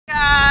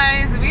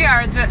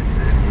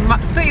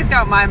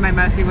don't mind my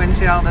messy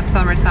windshield. It's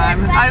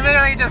summertime. I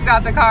literally just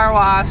got the car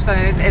washed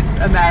and it's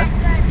a mess.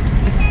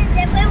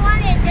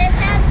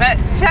 But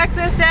check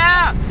this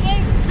out.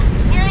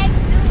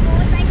 Eric's new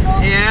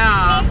motorcycle.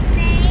 Yeah. His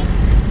name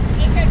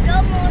is a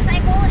Joe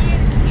motorcycle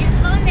and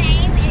her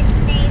name is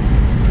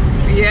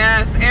named.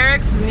 Yes,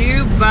 Eric's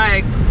new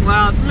bike.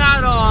 Well, it's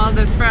not old.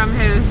 It's from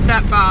his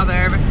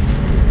stepfather.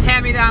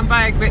 Hand-me-down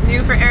bike, but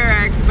new for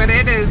Erik. But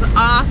it is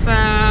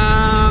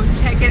awesome.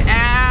 Check it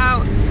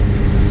out.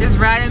 Just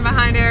riding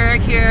behind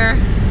Erik here.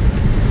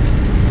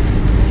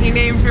 He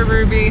named her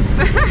Ruby.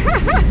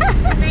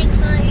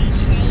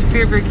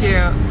 Super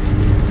cute.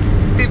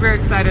 Super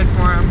excited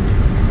for him.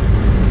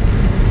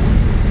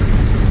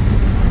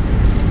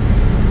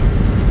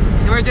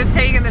 And we're just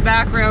taking the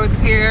back roads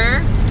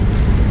here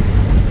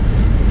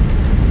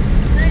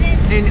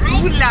in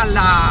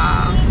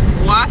Olalla,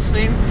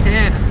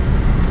 Washington.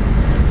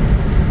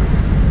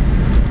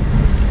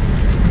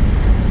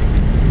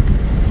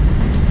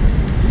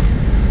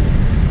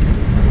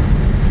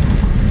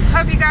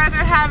 Hope you guys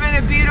are having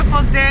a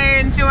beautiful day,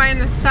 enjoying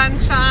the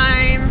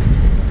sunshine.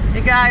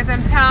 Hey guys,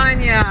 I'm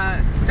telling you,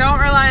 don't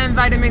rely on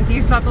vitamin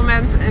D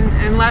supplements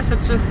unless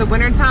it's just the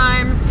winter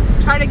time.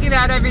 Try to get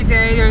out every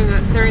day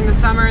during the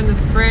summer and the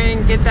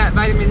spring. Get that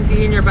vitamin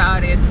D in your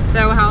body. It's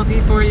so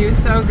healthy for you,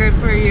 so good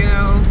for you.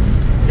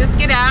 Just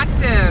get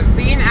active.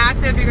 Being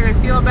active, you're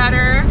gonna feel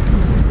better.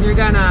 You're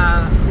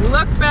gonna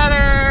look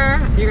better.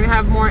 You're gonna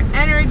have more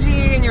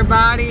energy in your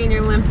body, and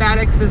your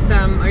lymphatic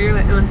system, or your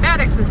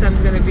lymphatic system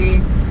is gonna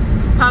be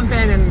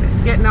pumping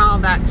and getting all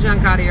that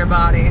junk out of your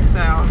body.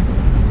 So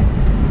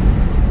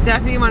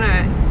definitely want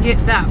to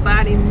get that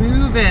body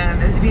moving,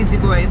 as the Beastie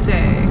Boys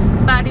say.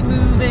 Body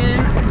moving,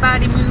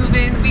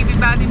 we be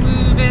body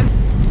moving.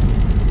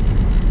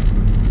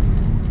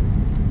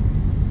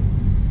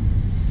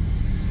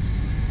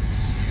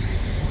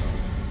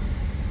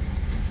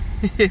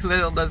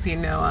 Little does he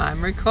know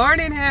I'm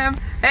recording him.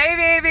 Hey,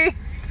 baby.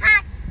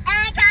 Hi,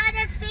 Erik, how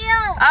does it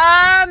feel?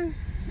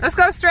 Let's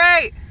go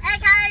straight.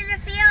 Erik, how does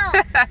it feel?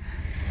 How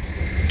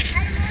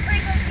does the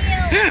motorcycle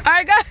feel?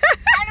 I got.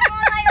 How does the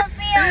motorcycle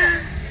feel?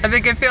 I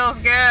think it feels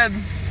good. I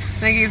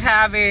think he's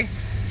happy.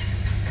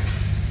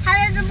 How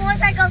does the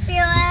motorcycle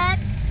feel, Erik?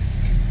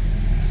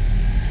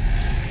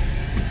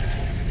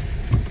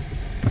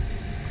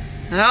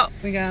 Oh,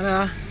 we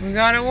gotta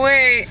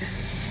wait.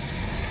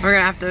 We're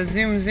gonna have to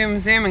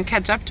zoom and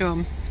catch up to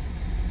him.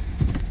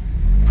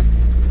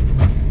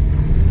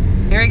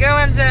 Here we go,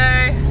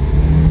 MJ.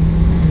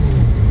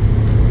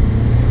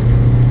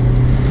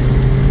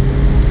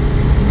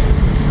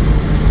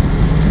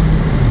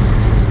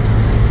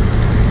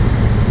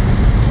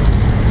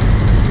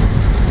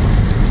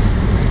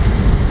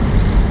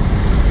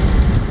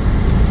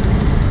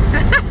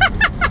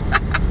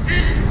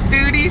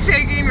 Booty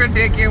shaking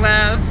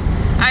ridiculous.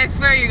 I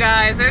swear, you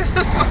guys, there's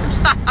this one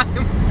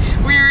time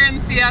we were in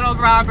Seattle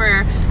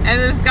proper, and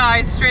this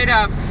guy straight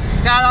up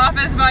got off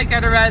his bike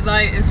at a red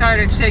light and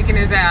started shaking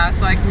his ass,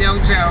 like no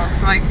joke,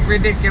 like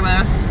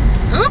ridiculous.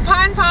 Ooh,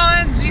 pine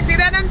pollen. Did you see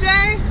that, MJ?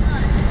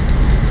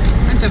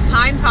 A bunch of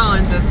pine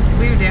pollen just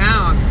flew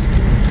down.